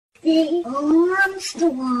the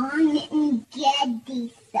Armstrong and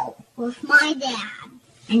Getty show with my dad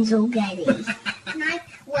and Joe Getty. And I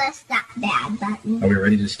press that bad button. Are we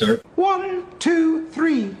ready to start? 1, 2,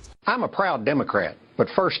 3. I'm a proud Democrat, but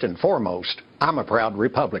first and foremost, I'm a proud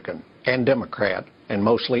Republican and Democrat and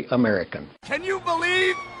mostly American. Can you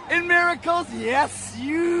believe in miracles? Yes,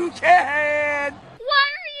 you can. Why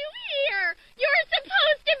are you here? You're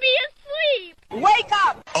supposed to be asleep. Wake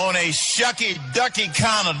up! On a shucky-ducky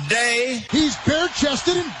kind of day. He's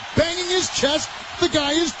bare-chested and banging his chest. The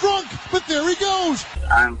guy is drunk, but there he goes.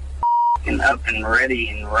 I'm up and ready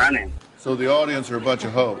and running. So the audience are a bunch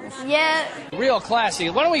of hoes. Yeah. Real classy.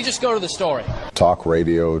 Why don't we just go to the story? Talk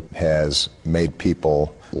radio has made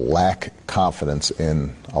people lack confidence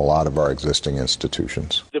in a lot of our existing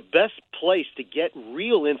institutions. The best place to get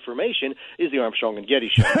real information is the Armstrong and Getty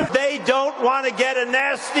Show. They don't want to get a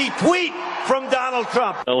nasty tweet from Donald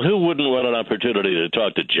Trump. Well, who wouldn't want an opportunity to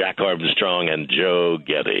talk to Jack Armstrong and Joe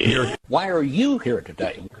Getty? Why are you here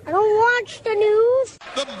today? I don't watch the news.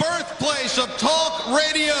 The birthplace of talk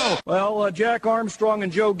radio. Well, Jack Armstrong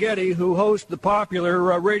and Joe Getty, who host the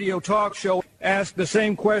popular radio talk show, asked the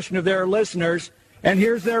same question of their listeners, and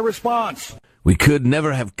here's their response. We could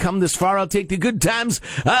never have come this far. I'll take the good times.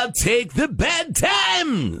 I'll take the bad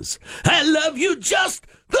times. I love you just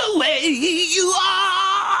the way you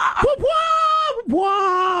are. Whoop, whoop,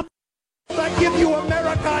 whoop. I give you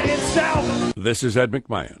America itself. This is Ed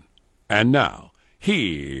McMahon. And now,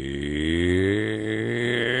 here's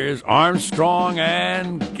Armstrong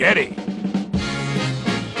and Getty.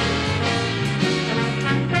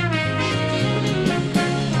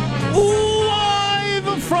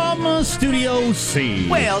 From Studio C.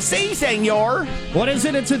 Well, si, senor. What is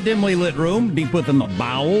it? It's a dimly lit room deep within the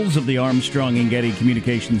bowels of the Armstrong and Getty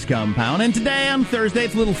Communications compound. And today, on Thursday,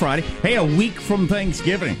 it's Little Friday. Hey, a week from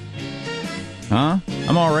Thanksgiving. Huh?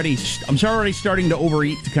 I'm already starting to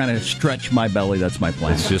overeat to kind of stretch my belly. That's my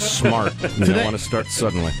plan. It's just smart. You don't want to start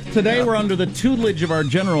suddenly. Today, we're under the tutelage of our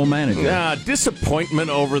general manager. Disappointment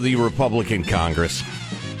over the Republican Congress.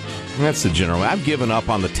 That's the general. I've given up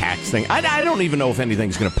on the tax thing. I don't even know if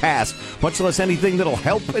anything's going to pass, much less anything that'll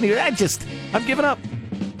help. I've given up.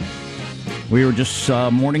 We were just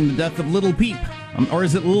mourning the death of Little Peep. Or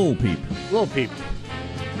is it Lil Peep? Lil Peep.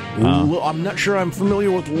 I'm not sure I'm familiar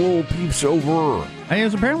with Lil Peep's over. He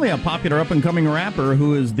is apparently a popular up-and-coming rapper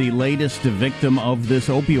who is the latest victim of this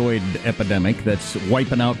opioid epidemic that's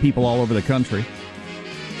wiping out people all over the country.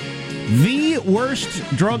 The worst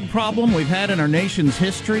drug problem we've had in our nation's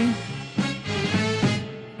history,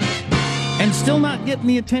 and still not getting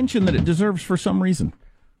the attention that it deserves for some reason.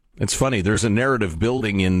 It's funny, there's a narrative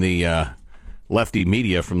building in the lefty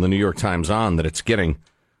media from the New York Times on that it's getting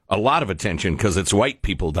a lot of attention because it's white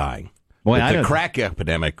people dying. Boy, but the crack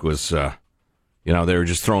epidemic was, they were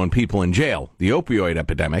just throwing people in jail. The opioid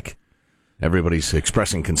epidemic, everybody's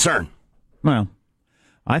expressing concern. Well,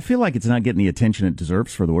 I feel like it's not getting the attention it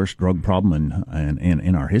deserves for the worst drug problem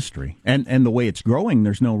in our history. And the way it's growing,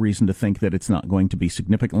 there's no reason to think that it's not going to be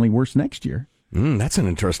significantly worse next year. That's an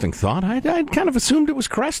interesting thought. I'd kind of assumed it was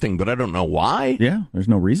cresting, but I don't know why. Yeah, there's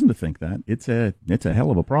no reason to think that. It's a hell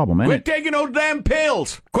of a problem. Quit taking those damn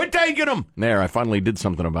pills! Quit taking them! There, I finally did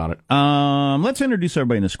something about it. Let's introduce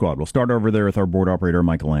everybody in the squad. We'll start over there with our board operator,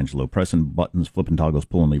 Michelangelo, pressing buttons, flipping toggles,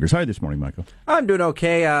 pulling levers. How are you this morning, Michael? I'm doing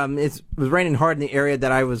okay. It was raining hard in the area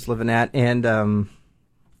that I was living at, and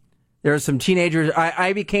there were some teenagers.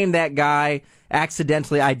 I became that guy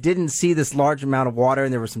accidentally. I didn't see this large amount of water,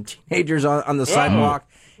 and there were some teenagers on the sidewalk,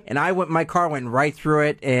 and my car went right through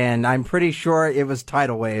it, and I'm pretty sure it was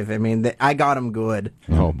tidal wave. I mean, I got them good.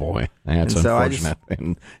 Oh, boy. That's unfortunate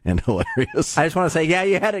and hilarious. I just want to say, yeah,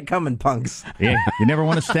 you had it coming, punks. Yeah, you never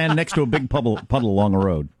want to stand next to a big puddle along a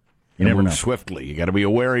road. You never know. Swiftly. You got to be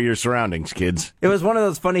aware of your surroundings, kids. It was one of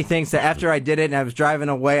those funny things that after I did it and I was driving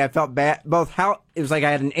away, I felt bad. It was like I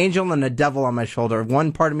had an angel and a devil on my shoulder.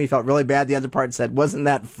 One part of me felt really bad. The other part said, wasn't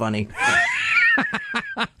that funny?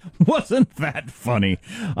 Wasn't that funny?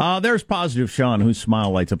 There's positive Sean, whose smile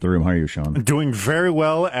lights up the room. How are you, Sean? Doing very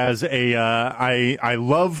well. I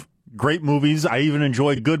love great movies. I even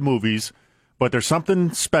enjoy good movies. But there's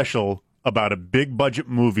something special about a big budget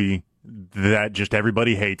movie that just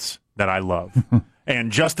everybody hates that I love.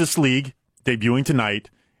 And Justice League, debuting tonight,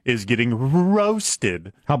 is getting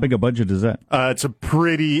roasted. How big a budget is that?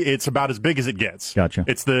 It's about as big as it gets. Gotcha.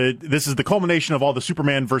 This is the culmination of all the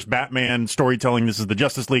Superman versus Batman storytelling. This is the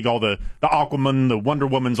Justice League, all the Aquaman, the Wonder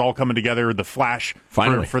Woman's all coming together, the Flash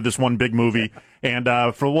for this one big movie. And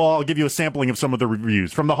I'll give you a sampling of some of the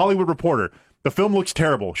reviews. From The Hollywood Reporter, the film looks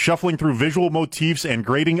terrible, shuffling through visual motifs and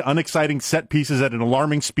grading unexciting set pieces at an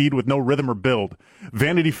alarming speed with no rhythm or build.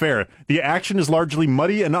 Vanity Fair, the action is largely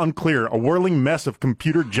muddy and unclear, a whirling mess of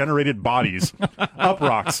computer-generated bodies.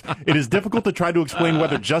 Uprocks, it is difficult to try to explain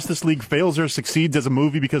whether Justice League fails or succeeds as a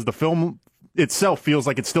movie because the film itself feels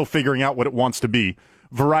like it's still figuring out what it wants to be.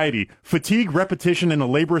 Variety, fatigue, repetition, and a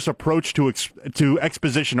laborious approach to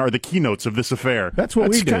exposition are the keynotes of this affair. That's we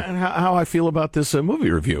do. Kind of how I feel about this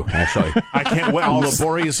movie review, actually. I can't wait.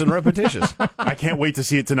 Laborious and repetitious. I can't wait to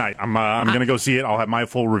see it tonight. I'm going to go see it. I'll have my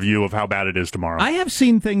full review of how bad it is tomorrow. I have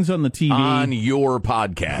seen things on the TV. On your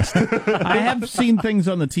podcast. I have seen things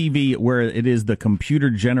on the TV where it is the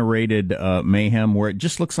computer-generated mayhem where it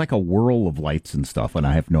just looks like a whirl of lights and stuff, and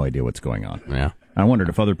I have no idea what's going on. Yeah. I wondered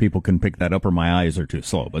if other people can pick that up or my eyes are too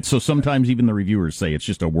slow. But so sometimes even the reviewers say it's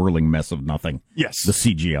just a whirling mess of nothing. Yes. The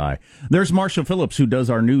CGI. There's Marshall Phillips, who does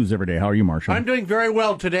our news every day. How are you, Marshall? I'm doing very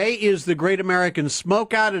well. Today is the Great American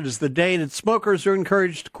Smokeout. It is the day that smokers are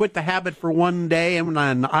encouraged to quit the habit for one day. And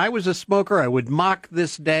when I was a smoker, I would mock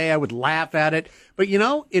this day. I would laugh at it. But,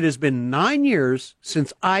 it has been 9 years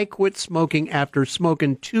since I quit smoking after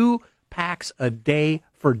smoking 2 packs a day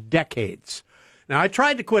for decades. Now, I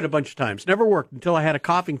tried to quit a bunch of times. Never worked until I had a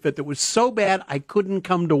coughing fit that was so bad I couldn't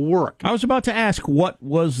come to work. I was about to ask, what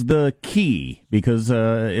was the key? Because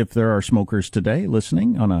if there are smokers today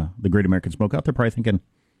listening on the Great American Smokeout, they're probably thinking,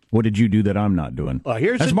 what did you do that I'm not doing? Well,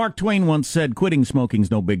 as Mark Twain once said, quitting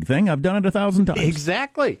smoking's no big thing. I've done it 1,000 times.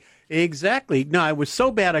 Exactly. No, I was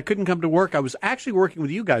so bad I couldn't come to work. I was actually working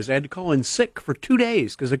with you guys. I had to call in sick for 2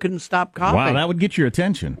 days because I couldn't stop coughing. Wow, that would get your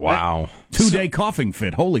attention. Wow. 2-day coughing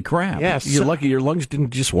fit. Holy crap. Yes. You're lucky your lungs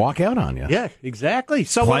didn't just walk out on you. Yeah, exactly.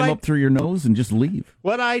 So climb up through your nose and just leave.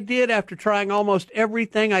 What I did after trying almost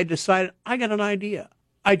everything, I decided I got an idea.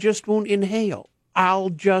 I just won't inhale. I'll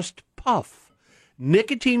just puff.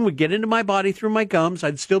 Nicotine would get into my body through my gums.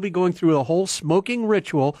 I'd still be going through a whole smoking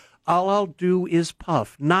ritual. All I'll do is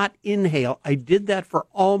puff, not inhale. I did that for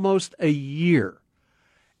almost a year.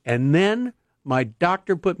 And then my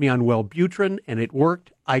doctor put me on Wellbutrin, and it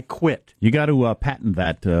worked. I quit. You got to patent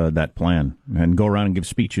that plan and go around and give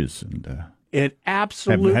speeches and it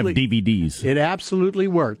absolutely have DVDs. It absolutely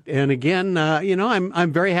worked. And again,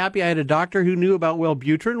 I'm very happy I had a doctor who knew about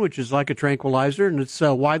Wellbutrin, which is like a tranquilizer, and it's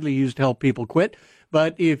widely used to help people quit.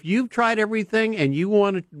 But if you've tried everything and you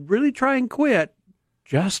want to really try and quit,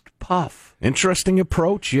 just puff. Interesting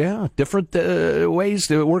approach, yeah. Different ways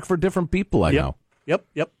to work for different people, I know. Yep.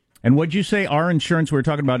 And what'd you say, our insurance, we were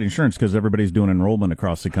talking about insurance because everybody's doing enrollment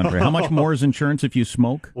across the country. How much more is insurance if you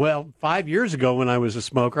smoke? Well, 5 years ago when I was a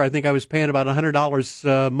smoker, I think I was paying about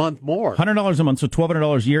 $100 a month more. $100 a month, so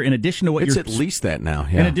 $1,200 a year in addition to what it's at least that now,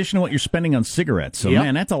 yeah. In addition to what you're spending on cigarettes. So,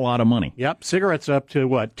 man, that's a lot of money. Yep, cigarettes up to,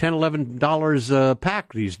 $10, $11 a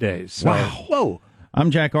pack these days. So, wow. Whoa. I'm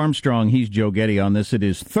Jack Armstrong. He's Joe Getty on this. It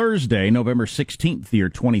is Thursday, November 16th, year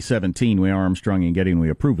 2017. We are Armstrong and Getty, and we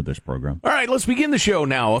approve of this program. All right, let's begin the show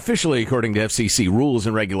now, officially according to FCC rules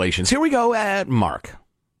and regulations. Here we go at Mark.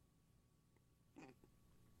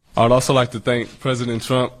 I would also like to thank President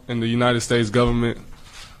Trump and the United States government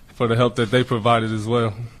for the help that they provided as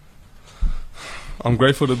well. I'm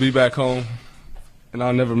grateful to be back home, and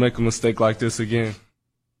I'll never make a mistake like this again.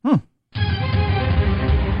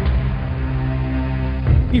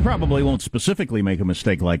 He probably won't specifically make a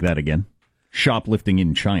mistake like that again. Shoplifting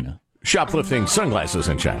in China. Shoplifting sunglasses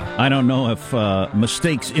in China. I don't know if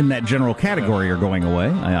mistakes in that general category are going away.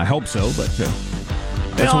 I hope so, but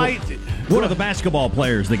one of the basketball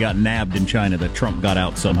players that got nabbed in China that Trump got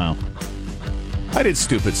out somehow. I did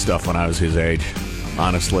stupid stuff when I was his age,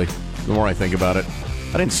 honestly. The more I think about it.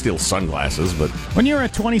 I didn't steal sunglasses, but... When you were a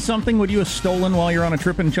 20-something, would you have stolen while you're on a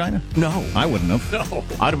trip in China? No. I wouldn't have. No.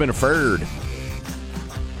 I'd have been afraid.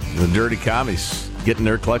 The dirty commies get in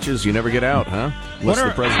their clutches, you never get out, huh? Unless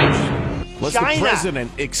the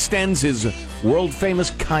president extends his world-famous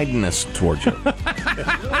kindness towards you.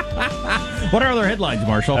 What are other headlines,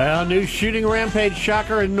 Marshall? A new shooting rampage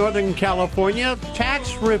shocker in Northern California.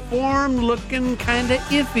 Tax reform looking kind of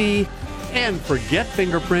iffy. And forget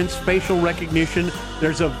fingerprints, facial recognition.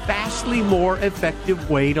 There's a vastly more effective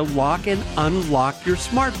way to lock and unlock your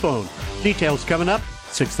smartphone. Details coming up.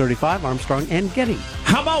 6:35, Armstrong and Getty.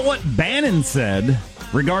 How about what Bannon said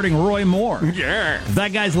regarding Roy Moore? Yeah. If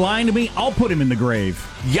that guy's lying to me, I'll put him in the grave.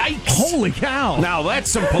 Yikes. Holy cow. Now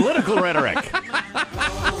that's some political rhetoric.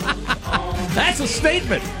 That's a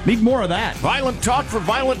statement. Need more of that. Violent talk for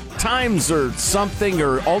violent times or something,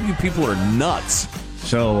 or all you people are nuts.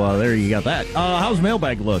 So there you got that. How's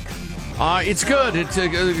mailbag look? It's good. It's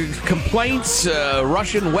complaints,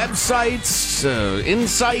 Russian websites,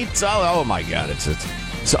 insights. Oh my God!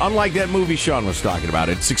 It's unlike that movie Sean was talking about.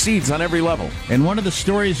 It succeeds on every level. And one of the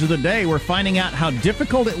stories of the day, we're finding out how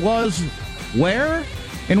difficult it was. Where?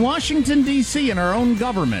 In Washington, D.C., in our own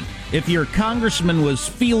government. If your congressman was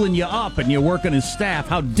feeling you up and you work on his staff,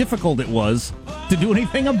 how difficult it was to do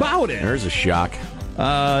anything about it. There's a shock.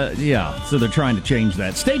 Yeah, so they're trying to change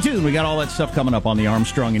that. Stay tuned. We got all that stuff coming up on the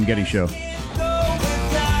Armstrong and Getty Show.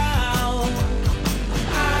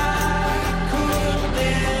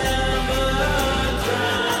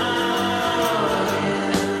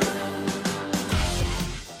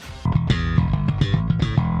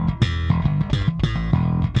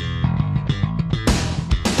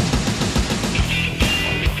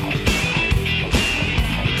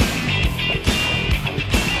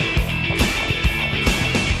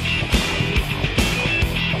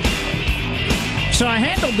 So I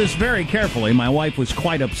handled this very carefully. My wife was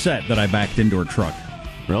quite upset that I backed into her truck.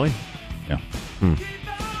 Really? Yeah.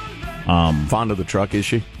 Fond of the truck, is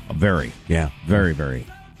she? Very. Yeah. Very, very.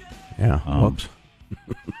 Yeah. Whoops.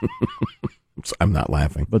 I'm not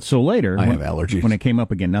laughing. But so later, I have allergies. When it came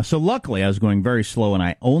up again. Now, so luckily I was going very slow and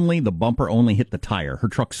the bumper only hit the tire. Her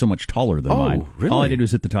truck's so much taller than mine. Really? All I did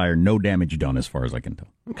was hit the tire. No damage done as far as I can tell.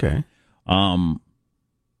 Okay.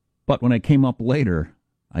 But when I came up later,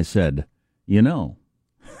 I said, you know,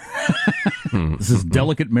 this is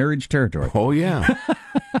delicate marriage territory. Oh, yeah.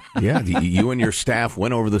 Yeah, you and your staff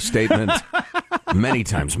went over the statement many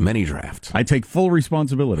times, many drafts. I take full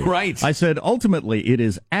responsibility. Right. I said, ultimately, it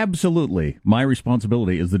is absolutely my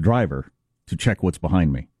responsibility as the driver to check what's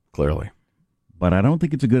behind me. Clearly. But I don't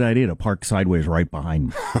think it's a good idea to park sideways right behind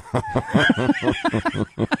me.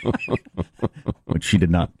 But she did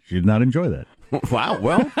not enjoy that. Wow,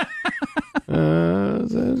 well...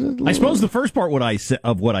 I suppose the first part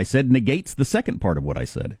of what I said negates the second part of what I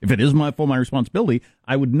said. If it is my responsibility,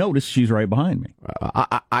 I would notice she's right behind me.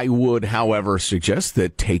 I would, however, suggest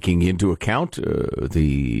that taking into account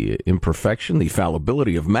the imperfection, the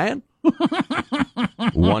fallibility of man,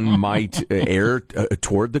 one might err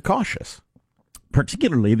toward the cautious.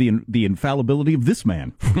 Particularly the infallibility of this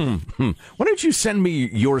man. Why don't you send me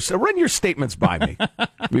run your statements by me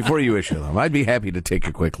before you issue them? I'd be happy to take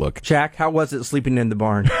a quick look. Jack, how was it sleeping in the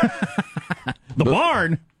barn? The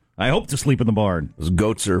barn? I hope to sleep in the barn. Those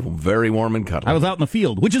goats are very warm and cuddly. I was out in the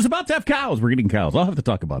field, which is about to have cows. We're getting cows. I'll have to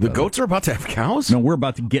talk about that. The goats are about to have cows? No, we're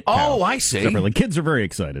about to get cows. Oh, I see. Separately. Kids are very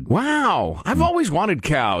excited. Wow. I've always wanted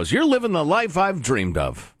cows. You're living the life I've dreamed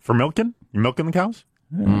of. For milking? You milking the cows?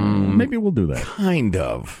 Maybe we'll do that. Kind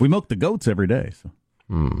of. We milk the goats every day. So.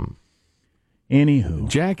 Anywho.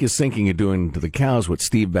 Jack is thinking of doing to the cows what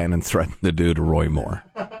Steve Bannon threatened to do to Roy Moore.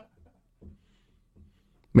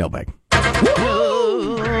 Mailbag.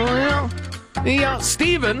 Yeah,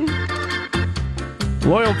 Stephen,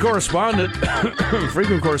 loyal correspondent,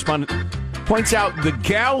 frequent correspondent, points out the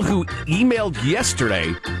gal who emailed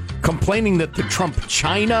yesterday complaining that the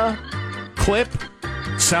Trump-China clip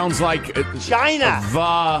sounds like China.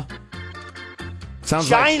 Sounds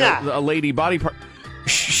China. like a lady body part.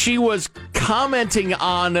 She was commenting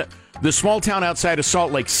on the small town outside of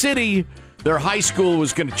Salt Lake City. Their high school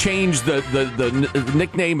was going to change the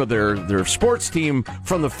nickname of their sports team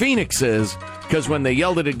from the Phoenixes because when they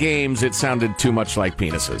yelled it at games, it sounded too much like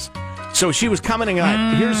penises. So she was commenting on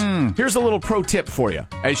that. Here's a little pro tip for you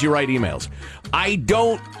as you write emails. I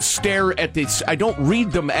don't stare at this. I don't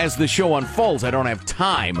read them as the show unfolds. I don't have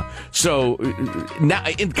time. So now,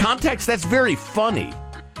 in context, that's very funny.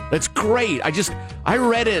 That's great. I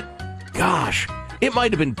read it. Gosh, it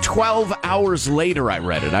might have been 12 hours later I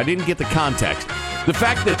read it. I didn't get the context. The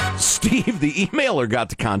fact that Steve, the emailer, got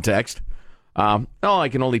the context, I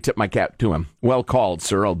can only tip my cap to him. Well called,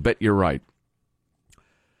 sir. I'll bet you're right.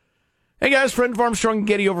 Hey, guys, friend of Armstrong and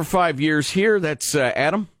Getty over 5 years here. That's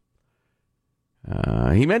Adam.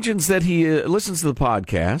 He mentions that he listens to the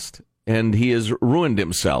podcast, and he has ruined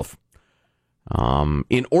himself.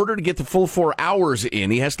 In order to get the full 4 hours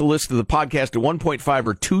in, he has to listen to the podcast at 1.5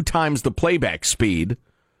 or 2 times the playback speed,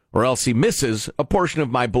 or else he misses a portion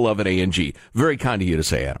of my beloved A&G. Very kind of you to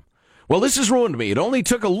say, Adam. Well, this has ruined me. It only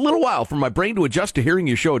took a little while for my brain to adjust to hearing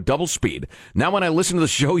your show at double speed. Now when I listen to the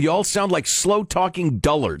show, you all sound like slow-talking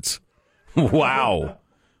dullards. Wow.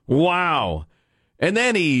 And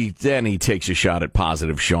then he takes a shot at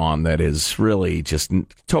Positive Sean that is really just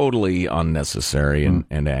totally unnecessary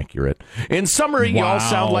and accurate. In summary, you all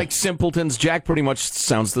sound like simpletons. Jack pretty much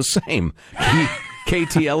sounds the same.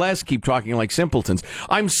 KTLS keep talking like simpletons.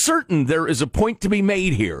 I'm certain there is a point to be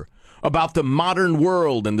made here about the modern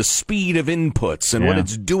world and the speed of inputs and what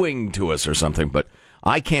it's doing to us or something, but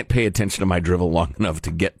I can't pay attention to my drivel long enough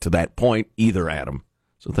to get to that point either, Adam.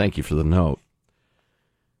 So thank you for the note.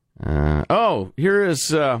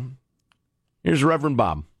 Here's Reverend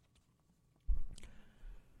Bob.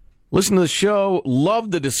 Listen to the show.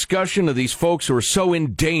 Love the discussion of these folks who are so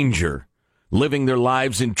in danger living their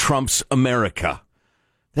lives in Trump's America.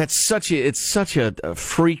 It's such a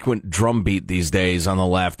frequent drumbeat these days on the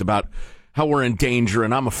left about how we're in danger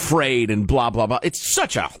and I'm afraid and blah, blah, blah. It's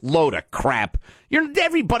such a load of crap.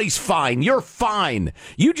 Everybody's fine. You're fine.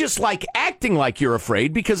 You just like acting like you're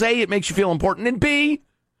afraid because A, it makes you feel important, and B,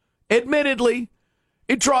 admittedly,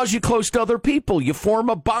 it draws you close to other people. You form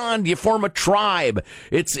a bond. You form a tribe.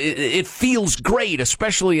 It feels great,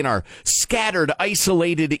 especially in our scattered,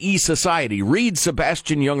 isolated e-society. Read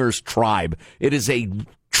Sebastian Junger's Tribe. It is a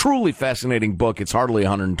truly fascinating book. It's hardly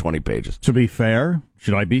 120 pages. To be fair,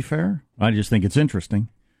 should I be fair? I just think it's interesting.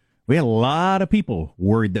 We had a lot of people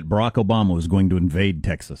worried that Barack Obama was going to invade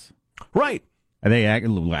Texas. Right. And they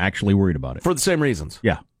actually worried about it. For the same reasons.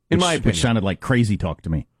 Yeah. In my opinion. Which sounded like crazy talk to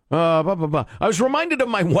me. I was reminded of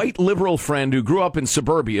my white liberal friend who grew up in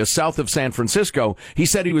suburbia south of San Francisco. He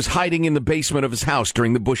said he was hiding in the basement of his house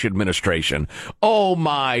during the Bush administration. Oh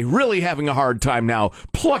my, really having a hard time now.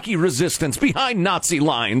 Plucky resistance behind Nazi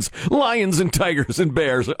lines, lions and tigers and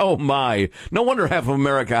bears. Oh my, no wonder half of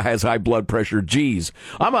America has high blood pressure. Geez,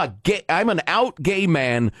 I'm an out gay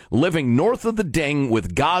man living north of the ding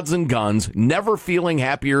with gods and guns, never feeling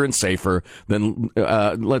happier and safer than,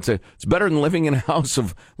 let's say, it's better than living in a house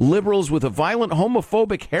of liberals with a violent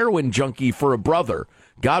homophobic heroin junkie for a brother.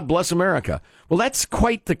 God bless America. Well, that's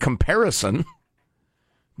quite the comparison.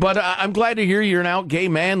 But I'm glad to hear you're an out gay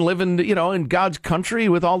man living, in God's country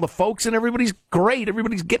with all the folks, and everybody's great.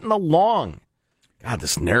 Everybody's getting along. God,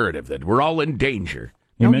 this narrative that we're all in danger.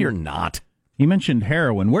 No, you're not. You mentioned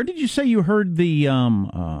heroin. Where did you say you heard the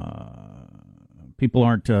people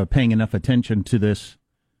aren't paying enough attention to this?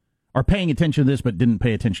 Are paying attention to this, but didn't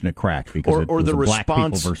pay attention to crack because or the black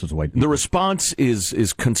response people versus white people. The response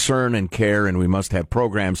is concern and care, and we must have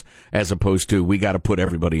programs as opposed to we got to put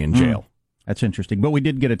everybody in jail. That's interesting. But we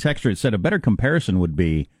did get a texter that said a better comparison would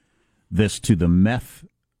be this to the meth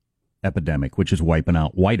epidemic, which is wiping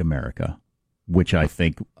out white America, which I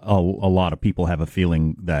think a lot of people have a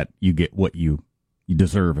feeling that you get what you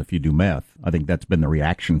deserve if you do meth. I think that's been the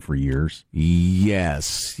reaction for years.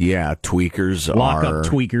 Yes. Yeah. Tweakers Lock up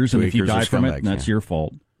tweakers, and if you die from it, that's your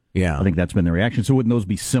fault. Yeah. I think that's been the reaction. So wouldn't those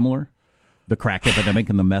be similar? The crack epidemic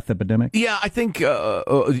and the meth epidemic? Yeah, I think,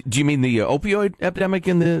 do you mean the opioid epidemic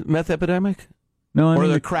and the meth epidemic? No, I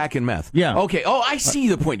mean the crack and meth. Yeah. Okay. Oh, I see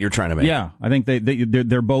the point you're trying to make. Yeah. I think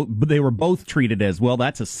they were both treated as, well,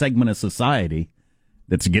 that's a segment of society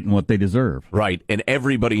that's getting what they deserve. Right. And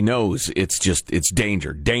everybody knows it's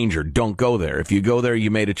danger. Danger. Don't go there. If you go there,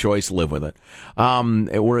 you made a choice, live with it.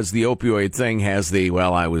 Whereas the opioid thing has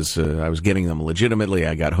I was getting them legitimately,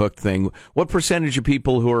 I got hooked thing. What percentage of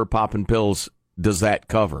people who are popping pills does that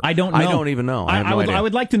cover? I don't know. I don't even know. I have no idea. I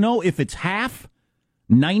would like to know if it's half,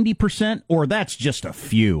 90%, or that's just a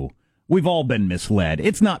few. We've all been misled.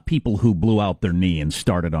 It's not people who blew out their knee and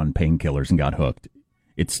started on painkillers and got hooked.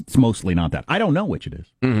 It's mostly not that. I don't know which it is.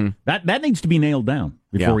 Mm-hmm. That needs to be nailed down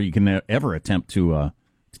before you can ever attempt to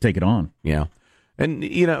take it on. Yeah. And,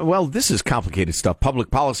 this is complicated stuff.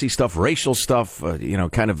 Public policy stuff, racial stuff,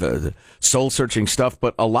 soul-searching stuff.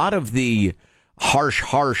 But a lot of the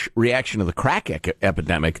harsh reaction of the crack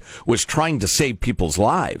epidemic was trying to save people's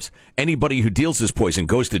lives. Anybody who deals this poison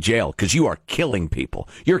goes to jail because you are killing people.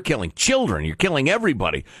 You're killing children. You're killing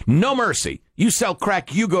everybody. No mercy. You sell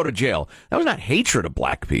crack, you go to jail. That was not hatred of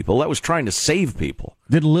black people. That was trying to save people.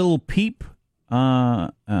 Did Lil Peep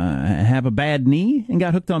have a bad knee and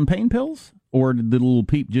got hooked on pain pills? Or did Lil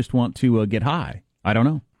Peep just want to get high? I don't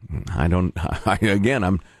know.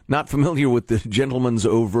 I'm not familiar with the gentleman's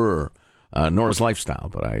over nor his lifestyle,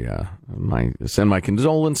 but I send my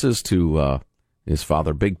condolences to his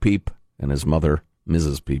father, Big Peep, and his mother,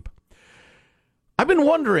 Mrs. Peep. I've been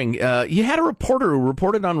wondering, you had a reporter who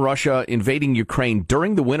reported on Russia invading Ukraine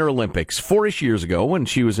during the Winter Olympics 4-ish years ago when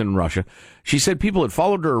she was in Russia. She said people had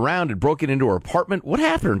followed her around and broken into her apartment.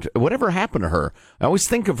 Whatever happened to her? I always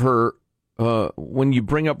think of her when you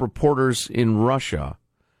bring up reporters in Russia.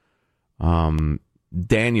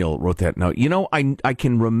 Daniel wrote that note. I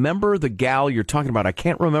can remember the gal you're talking about. I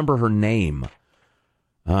can't remember her name.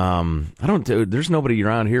 There's nobody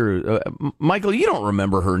around here. Michael, you don't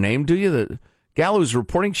remember her name, do you? The gal who was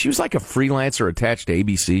reporting, she was like a freelancer attached to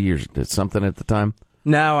ABC or something at the time.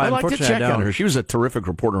 No, I'd like to check on her. She was a terrific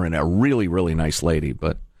reporter and a really, really nice lady.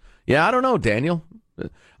 But yeah, I don't know, Daniel.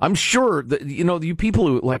 I'm sure that you people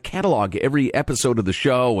who catalog every episode of the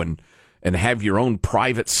show and and have your own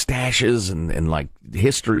private stashes and like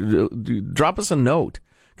history, drop us a note,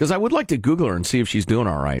 because I would like to Google her and see if she's doing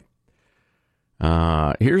all right.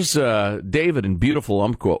 Here's David in beautiful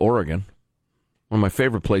Umpqua, Oregon. One of my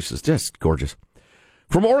favorite places. Just gorgeous.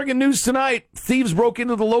 From Oregon News Tonight, thieves broke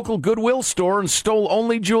into the local Goodwill store and stole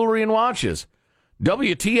only jewelry and watches.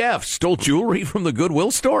 WTF, stole jewelry from the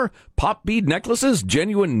Goodwill store? Pop bead necklaces?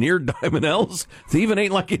 Genuine near diamond L's? Thieving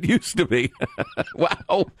ain't like it used to be.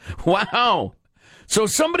 Wow. So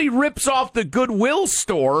somebody rips off the Goodwill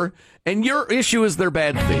store, and your issue is they're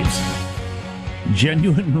bad thieves.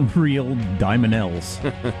 Genuine, real diamond L's.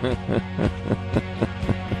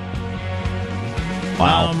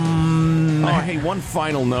 Wow. Hey, one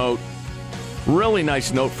final note. Really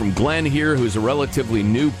nice note from Glenn here, who's a relatively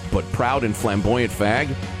new but proud and flamboyant fag.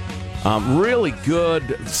 Really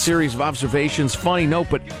good series of observations. Funny note,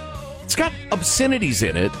 but it's got obscenities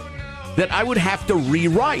in it that I would have to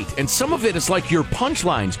rewrite. And some of it is like your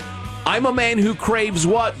punchlines. I'm a man who craves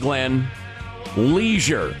what, Glenn?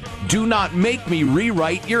 Leisure. Do not make me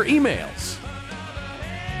rewrite your emails.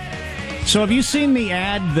 So have you seen the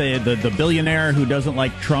ad? The billionaire who doesn't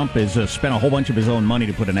like Trump has spent a whole bunch of his own money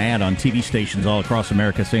to put an ad on TV stations all across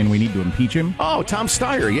America saying we need to impeach him. Oh, Tom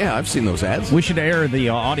Steyer. Yeah, I've seen those ads. We should air the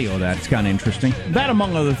audio of that. It's kind of interesting. That,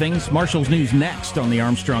 among other things. Marshall's News next on the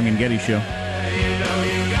Armstrong and Getty Show.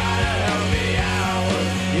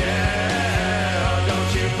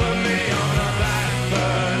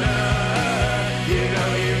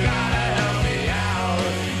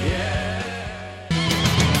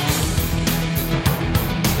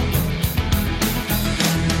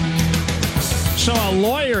 So a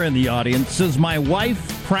lawyer in the audience says my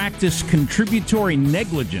wife practiced contributory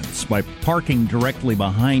negligence by parking directly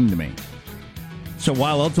behind me. So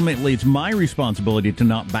while ultimately it's my responsibility to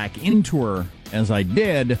not back into her as I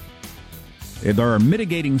did, there are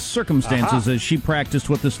mitigating circumstances as she practiced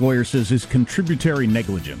what this lawyer says is contributory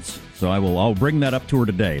negligence. So I'll bring that up to her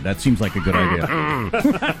today. That seems like a good idea.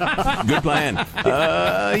 Good plan.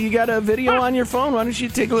 You got a video on your phone? Why don't you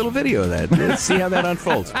take a little video of that? Let's see how that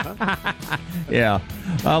unfolds. Yeah.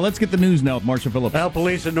 Let's get the news now with Marshall Phillips. Well,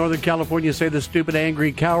 police in Northern California say the stupid,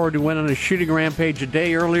 angry coward who went on a shooting rampage a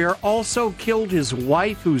day earlier also killed his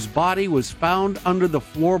wife, whose body was found under the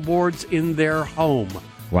floorboards in their home.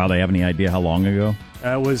 Wow, they have any idea how long ago?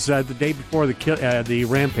 It was the day before the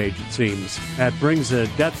rampage, it seems. That brings a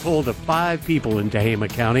death toll to 5 people in Tehama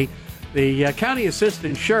County. The county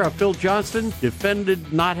assistant sheriff, Phil Johnston,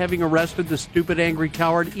 defended not having arrested the stupid, angry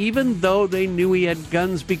coward, even though they knew he had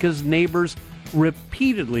guns, because neighbors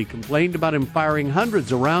repeatedly complained about him firing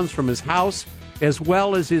hundreds of rounds from his house, as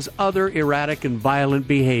well as his other erratic and violent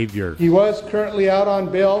behavior. He was currently out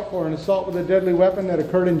on bail for an assault with a deadly weapon that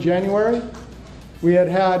occurred in January. We had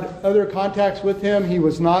other contacts with him. He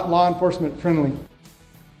was not law enforcement friendly.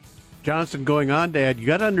 Johnson going on, Dad, you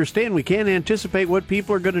got to understand, we can't anticipate what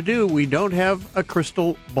people are going to do. We don't have a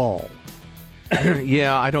crystal ball.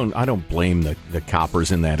 Yeah, I don't blame the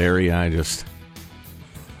coppers in that area. I just,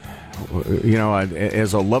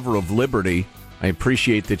 as a lover of liberty, I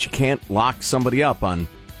appreciate that you can't lock somebody up on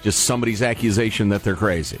just somebody's accusation that they're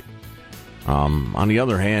crazy. On the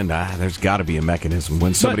other hand, there's got to be a mechanism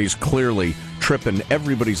when somebody's clearly tripping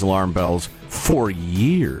everybody's alarm bells for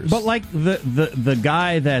years. But like the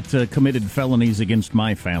guy that committed felonies against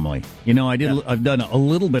my family, I've done a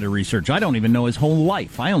little bit of research. I don't even know his whole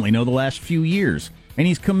life. I only know the last few years. And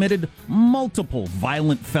he's committed multiple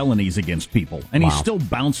violent felonies against people, and he's still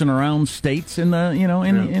bouncing around states in the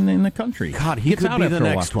in the country. God, he could be the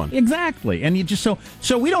next one. Exactly, and you just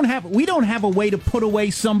so we don't have a way to put away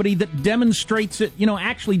somebody that demonstrates it.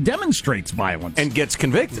 Actually demonstrates violence and gets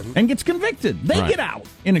convicted. They get out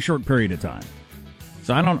in a short period of time.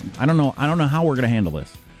 So I don't know how we're going to handle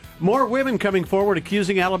this. More women coming forward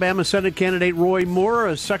accusing Alabama Senate candidate Roy Moore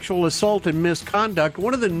of sexual assault and misconduct.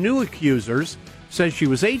 One of the new accusers says she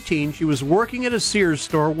was 18. She was working at a Sears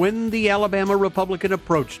store when the Alabama Republican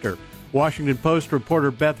approached her. Washington Post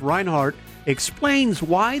reporter Beth Reinhart explains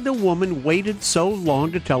why the woman waited so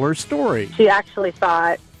long to tell her story. She actually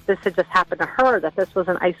thought this had just happened to her, that this was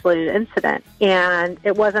an isolated incident. And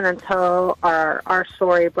it wasn't until our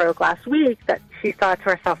story broke last week that she thought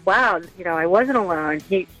to herself, wow, I wasn't alone.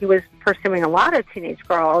 He was pursuing a lot of teenage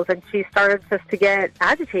girls, and she started just to get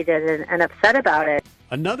agitated and upset about it.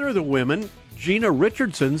 Another of the women, Gina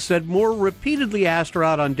Richardson, said Moore repeatedly asked her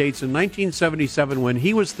out on dates in 1977 when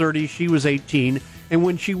he was 30, she was 18, and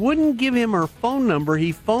when she wouldn't give him her phone number,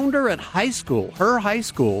 he phoned her at her high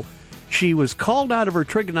school. She was called out of her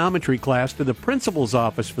trigonometry class to the principal's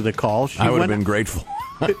office for the call. I would have been grateful.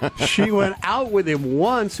 She went out with him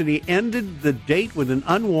once, and he ended the date with an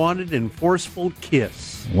unwanted and forceful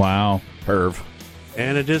kiss. Wow. Perv.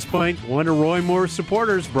 And at this point, one of Roy Moore's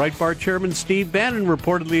supporters, Breitbart chairman Steve Bannon,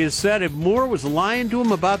 reportedly has said if Moore was lying to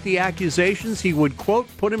him about the accusations, he would, quote,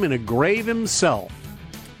 put him in a grave himself.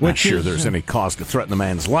 Not sure there's any cause to threaten the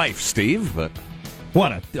man's life, Steve, but...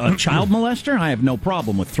 What, a child molester? I have no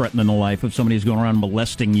problem with threatening the life of somebody who's going around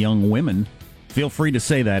molesting young women. Feel free to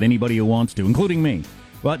say that, anybody who wants to, including me.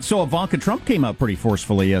 But so Ivanka Trump came out pretty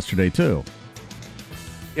forcefully yesterday, too.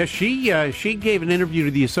 Yeah, she gave an interview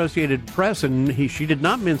to the Associated Press, and she did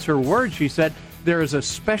not mince her words. She said, there is a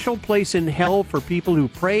special place in hell for people who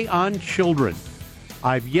prey on children.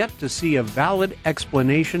 I've yet to see a valid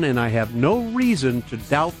explanation, and I have no reason to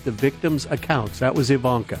doubt the victims' accounts. That was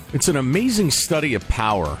Ivanka. It's an amazing study of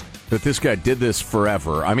power that this guy did this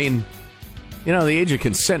forever. I mean, you know, the age of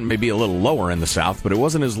consent may be a little lower in the South, but it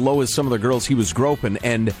wasn't as low as some of the girls he was groping,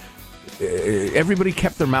 and everybody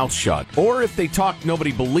kept their mouths shut. Or if they talked,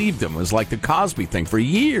 nobody believed them. It was like the Cosby thing for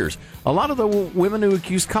years. A lot of the women who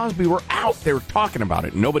accused Cosby were out there talking about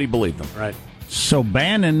it. Nobody believed them. Right. So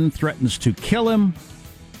Bannon threatens to kill him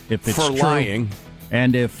if it's for true. Lying,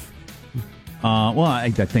 and if,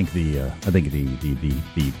 I think the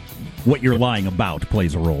what you're lying about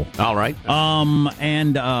plays a role. All right.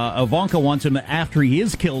 And Ivanka wants him after he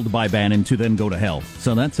is killed by Bannon to then go to hell.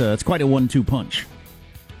 So that's quite a 1-2 punch.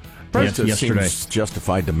 President yesterday seems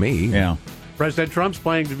justified to me. Yeah. President Trump's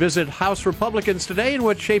planning to visit House Republicans today in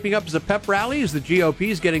what's shaping up as a pep rally as the GOP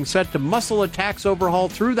is getting set to muscle a tax overhaul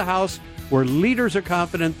through the House where leaders are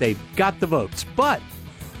confident they've got the votes. But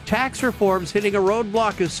tax reform's hitting a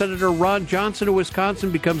roadblock as Senator Ron Johnson of Wisconsin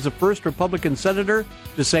becomes the first Republican senator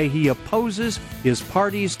to say he opposes his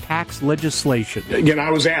party's tax legislation. Again, I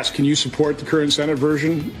was asked, can you support the current Senate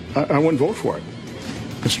version? I wouldn't vote for it.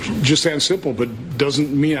 It's just that simple, but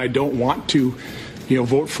doesn't mean I don't want to,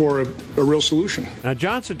 vote for a real solution. Now,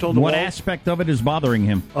 Johnson told the What aspect of it is bothering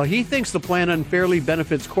him? He thinks the plan unfairly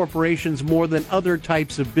benefits corporations more than other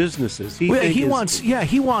types of businesses. He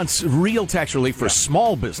wants real tax relief for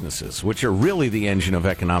small businesses, which are really the engine of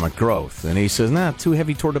economic growth. And he says, too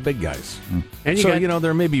heavy toward the big guys. And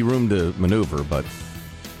there may be room to maneuver, but...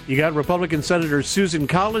 You got Republican Senators Susan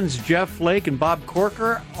Collins, Jeff Flake, and Bob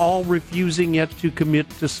Corker all refusing yet to commit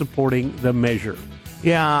to supporting the measure.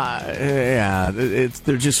 Yeah,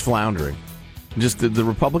 they're just floundering. The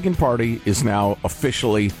Republican Party is now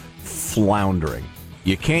officially floundering.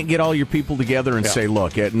 You can't get all your people together and say,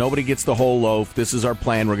 look, nobody gets the whole loaf. This is our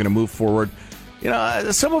plan. We're going to move forward.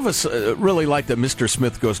 Some of us really like the Mr.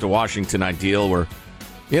 Smith Goes to Washington ideal where,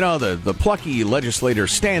 the plucky legislator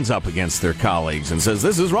stands up against their colleagues and says,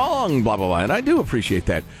 this is wrong, blah, blah, blah. And I do appreciate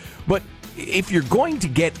that. But if you're going to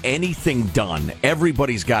get anything done,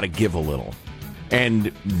 everybody's got to give a little.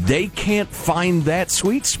 And they can't find that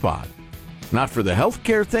sweet spot. Not for the health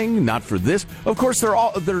care thing, not for this. Of course,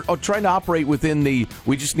 they're trying to operate within the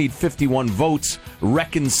we just need 51 votes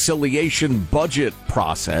reconciliation budget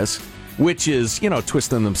process, which is,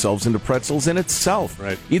 twisting themselves into pretzels in itself.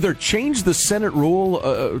 Right. Either change the Senate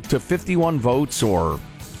rule to 51 votes or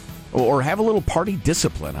have a little party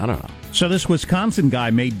discipline. I don't know. So this Wisconsin guy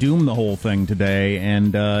may doom the whole thing today,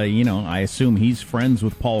 and, I assume he's friends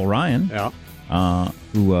with Paul Ryan. Yeah.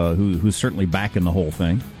 Who's certainly backing the whole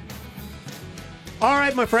thing. All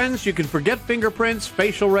right, my friends, you can forget fingerprints,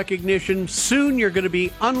 facial recognition. Soon you're going to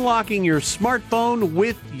be unlocking your smartphone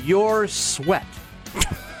with your sweat.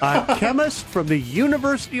 A chemist from the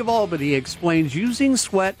University of Albany explains using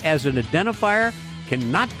sweat as an identifier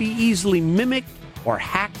cannot be easily mimicked or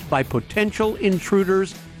hacked by potential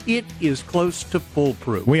intruders. It is close to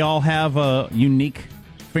foolproof. We all have a unique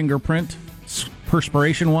fingerprint.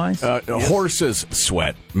 Perspiration-wise? Horses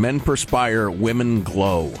sweat. Men perspire. Women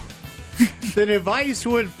glow. The device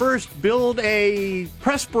would first build a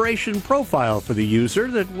perspiration profile for the user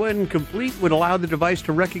that, when complete, would allow the device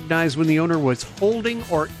to recognize when the owner was holding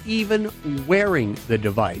or even wearing the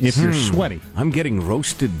device. If you're sweaty. I'm getting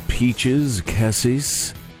roasted peaches,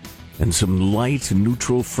 cassis, and some light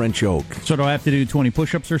neutral French oak. So do I have to do 20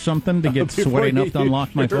 push-ups or something to get sweaty enough to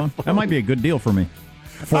unlock my phone? That might be a good deal for me.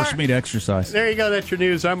 Force me to exercise. There you go. That's your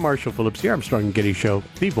news. I'm Marshall Phillips, the Armstrong and Getty Show,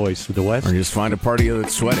 the voice of the West. Or just find a party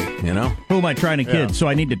that's sweaty, Who am I trying to kid? So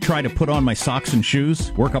I need to try to put on my socks and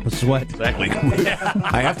shoes, work up a sweat. Exactly.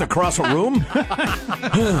 I have to cross a room?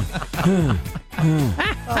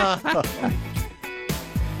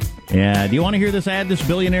 Yeah. Do you want to hear this ad this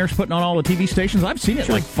billionaire's putting on all the TV stations? I've seen it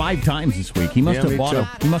like 5 times this week. He must have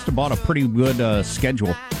bought a pretty good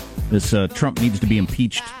schedule. This Trump needs to be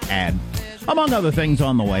impeached ad, among other things,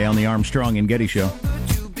 on the way on the Armstrong and Getty Show.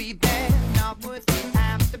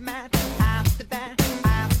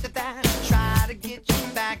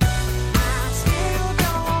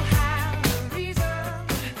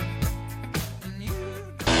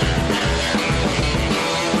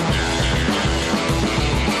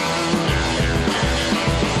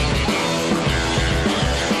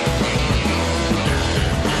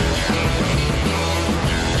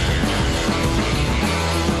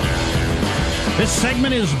 This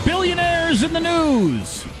segment is Billionaires in the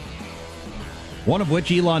News. One of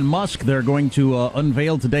which, Elon Musk, they're going to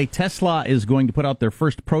unveil today. Tesla is going to put out their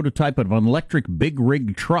first prototype of an electric big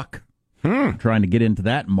rig truck. Trying to get into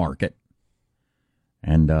that market.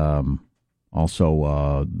 And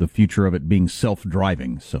also the future of it being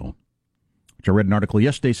self-driving. So, which I read an article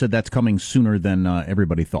yesterday, said that's coming sooner than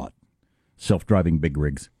everybody thought. Self-driving big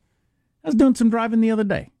rigs. I was doing some driving the other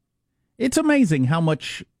day. It's amazing how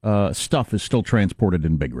much stuff is still transported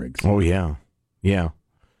in big rigs. Oh, yeah. Yeah.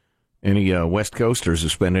 Any West Coasters who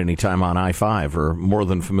spend any time on I-5 are more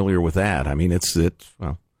than familiar with that. I mean, it's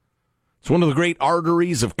one of the great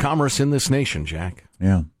arteries of commerce in this nation, Jack.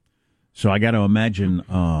 Yeah. So I got to imagine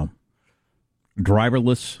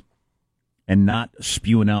driverless and not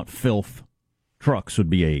spewing out filth trucks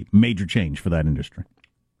would be a major change for that industry.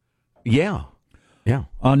 Yeah. Yeah.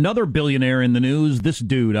 Another billionaire in the news. This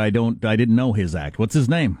dude, I didn't know his act. What's his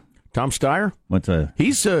name? Tom Steyer?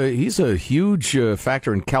 He's a huge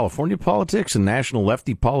factor in California politics and national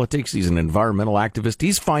lefty politics. He's an environmental activist.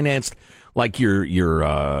 He's financed like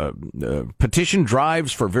your petition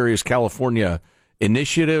drives for various California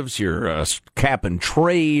initiatives, your cap and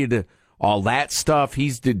trade, all that stuff. He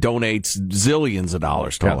donates zillions of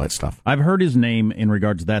dollars to all that stuff. I've heard his name in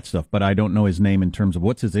regards to that stuff, but I don't know his name in terms of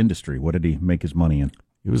what's his industry. What did he make his money in?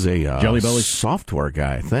 He was a Jelly Belly software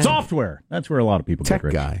guy, I think. Software. That's where a lot of people tech get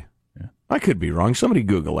rich. Guy. Yeah. I could be wrong. Somebody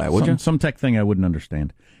Google that, would you? Some tech thing I wouldn't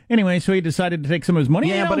understand. Anyway, so he decided to take some of his money.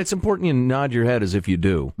 Yeah, but it's important you nod your head as if you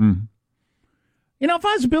do. Mm. If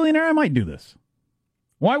I was a billionaire, I might do this.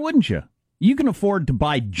 Why wouldn't you? You can afford to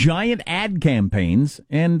buy giant ad campaigns,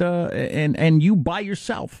 and you by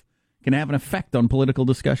yourself can have an effect on political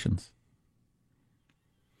discussions.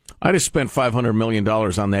 I just spent $500 million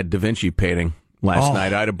on that Da Vinci painting last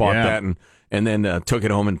night. I'd have bought that and then took it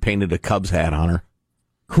home and painted a Cubs hat on her.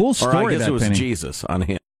 Cool story. Or I guess that it was painting. Jesus on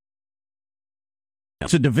him.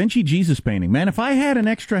 It's a Da Vinci Jesus painting. Man, if I had an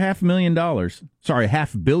extra $500 million,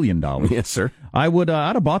 $500 million. Yes, sir. I'd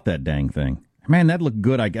have bought that dang thing. Man, that looked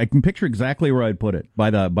good. I can picture exactly where I'd put it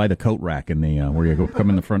by the coat rack in the where you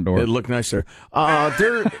come in the front door. It looked nice there.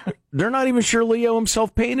 They're not even sure Leo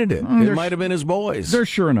himself painted it. It might have been his boys. They're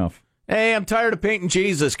sure enough. Hey, I'm tired of painting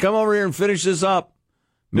Jesus. Come over here and finish this up.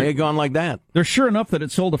 May have gone like that. They're sure enough that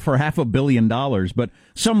it sold for $500 million, but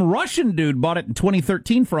some Russian dude bought it in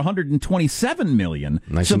 2013 for $127 million.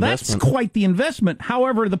 Nice so investment. That's quite the investment.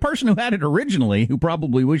 However, the person who had it originally, who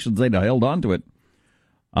probably wishes they'd held on to it,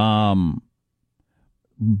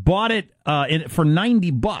 bought it for $90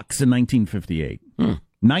 in 1958.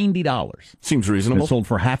 $90. Seems reasonable. It sold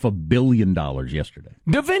for $500 million yesterday.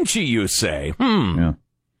 Da Vinci, you say? Yeah.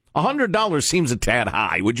 $100 seems a tad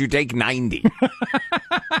high. Would you take 90?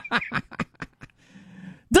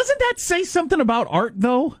 Doesn't that say something about art,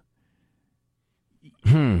 though?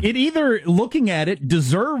 It either, looking at it,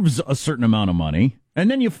 deserves a certain amount of money,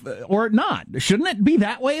 and then or not. Shouldn't it be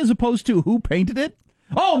that way as opposed to who painted it?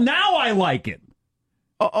 Oh, now I like it.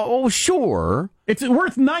 Oh, sure. It's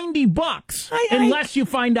worth $90 unless you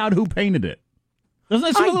find out who painted it. Doesn't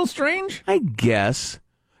that seem a little strange? I guess.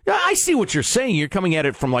 I see what you're saying. You're coming at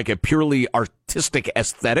it from like a purely artistic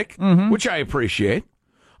aesthetic, which I appreciate.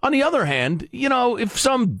 On the other hand, if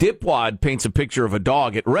some dipwad paints a picture of a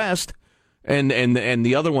dog at rest and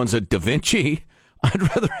the other one's a Da Vinci, I'd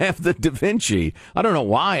rather have the Da Vinci. I don't know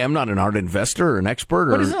why. I'm not an art investor or an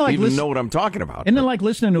expert or even know what I'm talking about. Isn't it like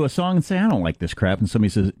listening to a song and say, I don't like this crap, and somebody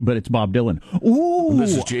says, but it's Bob Dylan. Ooh,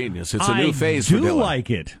 this is genius. It's a new phase for Dylan. I do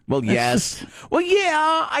like it. Well, yes. Well,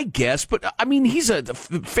 yeah, I guess. But, I mean, he's a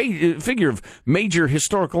figure of major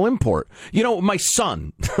historical import. My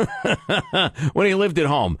son, when he lived at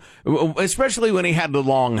home, especially when he had the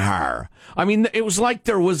long hair, I mean, it was like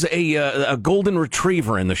there was a golden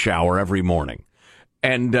retriever in the shower every morning.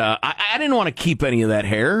 And I didn't want to keep any of that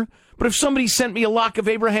hair, but if somebody sent me a lock of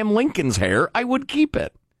Abraham Lincoln's hair, I would keep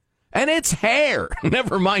it. And it's hair,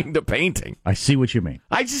 never mind the painting. I see what you mean.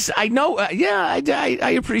 I know,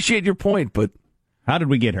 I appreciate your point, but... How did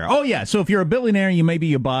we get here? Oh, yeah, so if you're a billionaire, you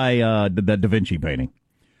buy the Da Vinci painting.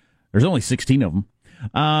 There's only 16 of them. Is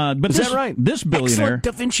that right? This billionaire... Excellent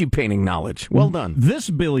Da Vinci painting knowledge. Well done. This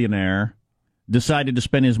billionaire decided to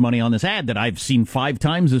spend his money on this ad that I've seen 5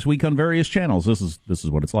 times this week on various channels. This is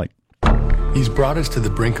what it's like. He's brought us to the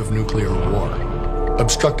brink of nuclear war,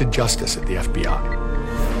 obstructed justice at the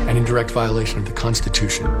FBI, and in direct violation of the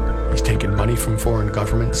Constitution, he's taken money from foreign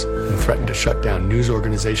governments and threatened to shut down news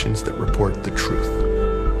organizations that report the truth.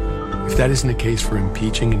 If that isn't a case for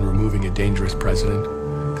impeaching and removing a dangerous president,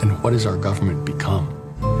 then what has our government become?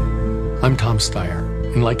 I'm Tom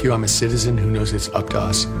Steyer, and like you, I'm a citizen who knows it's up to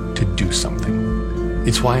us to do something.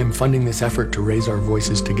 It's why I'm funding this effort to raise our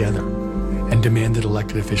voices together and demand that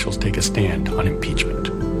elected officials take a stand on impeachment.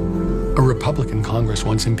 A Republican Congress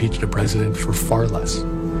once impeached a president for far less.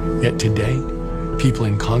 Yet today, people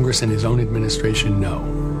in Congress and his own administration know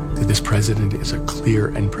that this president is a clear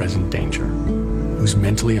and present danger, who's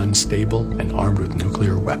mentally unstable and armed with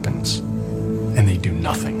nuclear weapons. And they do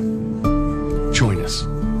nothing. Join us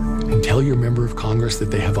and tell your member of Congress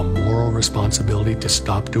that they have a moral responsibility to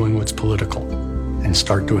stop doing what's political and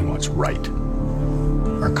start doing what's right.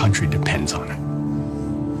 Our country depends on it.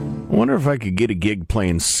 I wonder if I could get a gig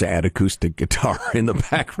playing sad acoustic guitar in the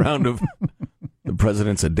background of the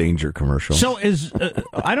President's a Danger commercial. So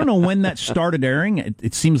I don't know when that started airing.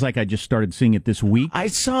 It seems like I just started seeing it this week. I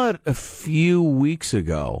saw it a few weeks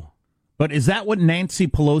ago. But is that what Nancy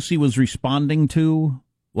Pelosi was responding to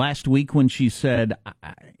last week when she said,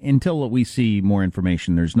 until we see more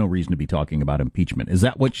information, there's no reason to be talking about impeachment? Is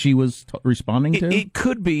that what she was responding to? It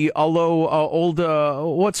could be, although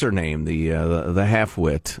what's her name, the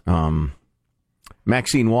half-wit,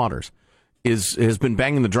 Maxine Waters, has been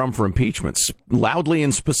banging the drum for impeachment loudly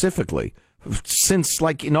and specifically since,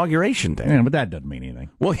 like, Inauguration Day. Yeah, but that doesn't mean anything.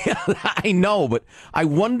 Well, yeah, I know, but I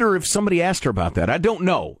wonder if somebody asked her about that. I don't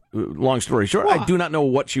know. Long story short, I do not know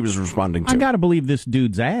what she was responding to. I got to believe this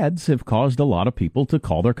dude's ads have caused a lot of people to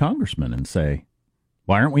call their congressman and say,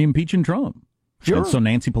 why aren't we impeaching Trump? Sure. And so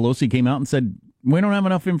Nancy Pelosi came out and said, we don't have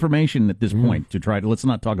enough information at this point to let's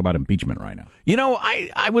not talk about impeachment right now. You know,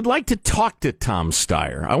 I would like to talk to Tom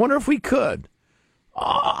Steyer. I wonder if we could.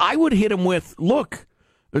 I would hit him with, look,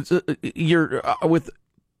 with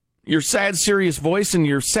your sad, serious voice and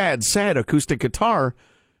your sad acoustic guitar,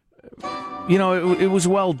 you know, it was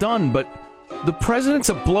well done, but the president's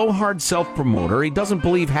a blowhard self-promoter. He doesn't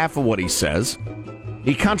believe half of what he says.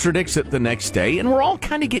 He contradicts it the next day, and we're all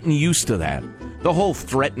kind of getting used to that. The whole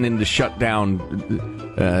threatening to shut down,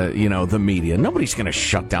 the media. Nobody's going to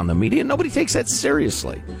shut down the media. Nobody takes that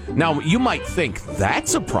seriously. Now, you might think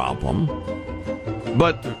that's a problem,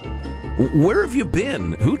 but where have you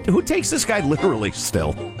been? Who takes this guy literally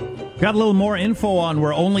still? Got a little more info on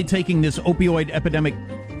we're only taking this opioid epidemic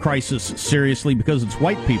crisis seriously because it's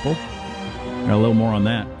white people. Got a little more on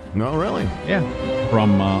that. No, really? Yeah.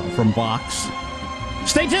 From Vox.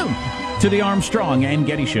 Stay tuned to the Armstrong and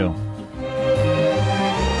Getty Show.